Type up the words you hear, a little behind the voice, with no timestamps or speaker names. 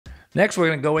Next, we're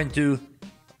going to go into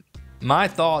my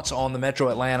thoughts on the Metro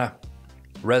Atlanta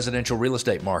residential real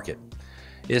estate market.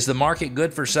 Is the market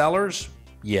good for sellers?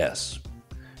 Yes.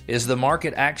 Is the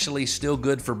market actually still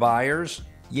good for buyers?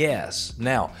 Yes.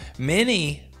 Now,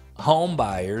 many home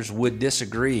buyers would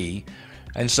disagree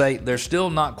and say there's still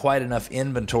not quite enough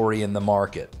inventory in the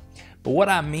market. But what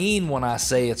I mean when I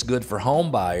say it's good for home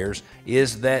buyers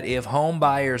is that if home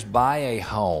buyers buy a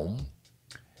home,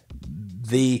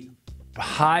 the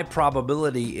high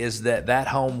probability is that that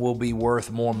home will be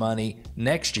worth more money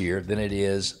next year than it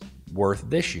is worth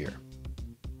this year.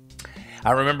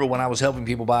 I remember when I was helping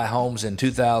people buy homes in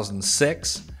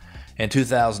 2006 and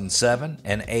 2007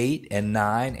 and 8 and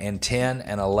 9 and 10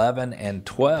 and 11 and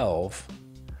 12,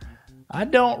 I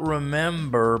don't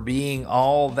remember being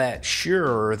all that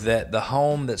sure that the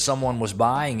home that someone was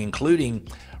buying, including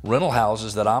rental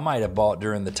houses that I might have bought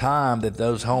during the time, that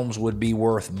those homes would be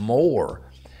worth more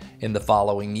in the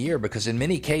following year, because in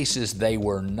many cases they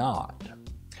were not.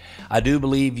 I do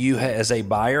believe you as a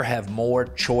buyer have more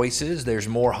choices. There's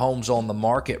more homes on the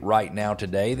market right now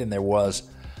today than there was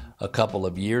a couple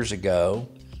of years ago.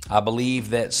 I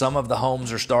believe that some of the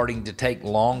homes are starting to take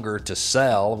longer to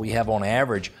sell. We have on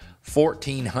average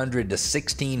 1,400 to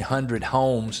 1,600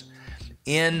 homes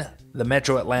in the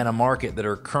Metro Atlanta market that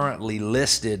are currently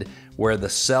listed where the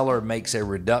seller makes a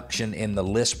reduction in the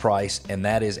list price, and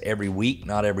that is every week,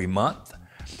 not every month.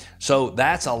 So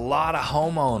that's a lot of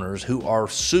homeowners who are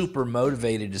super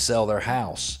motivated to sell their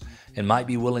house and might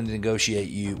be willing to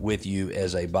negotiate with you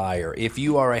as a buyer. If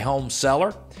you are a home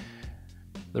seller,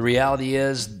 the reality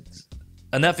is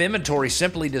enough inventory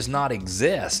simply does not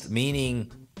exist,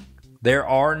 meaning there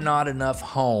are not enough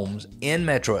homes in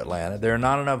Metro Atlanta. There are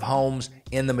not enough homes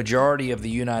in the majority of the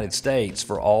United States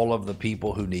for all of the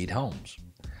people who need homes.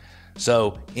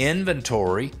 So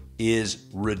inventory is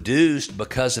reduced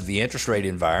because of the interest rate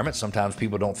environment. Sometimes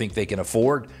people don't think they can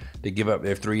afford to give up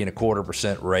their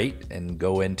 3.25% rate and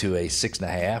go into a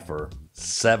 6.5 or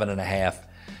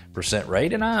 7.5%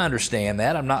 rate. And I understand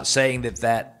that. I'm not saying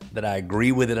that I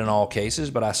agree with it in all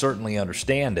cases, but I certainly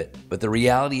understand it. But the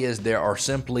reality is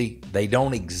they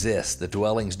don't exist. The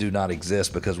dwellings do not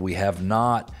exist because we have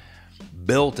not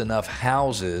built enough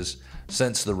houses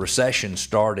since the recession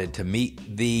started to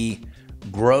meet the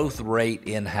growth rate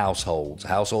in households.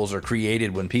 Households are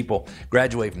created when people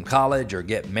graduate from college or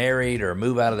get married or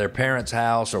move out of their parents'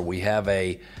 house, or we have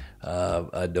a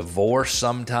divorce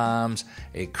sometimes.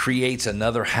 It creates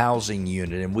another housing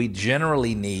unit, and we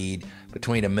generally need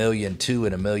between 1.2 million and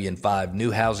 1.5 million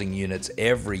new housing units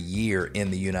every year in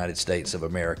the United States of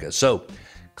America. So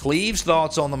Cleve's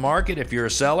thoughts on the market: if you're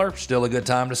a seller, still a good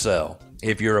time to sell.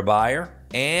 If you're a buyer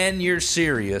and you're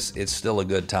serious, it's still a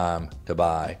good time to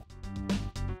buy.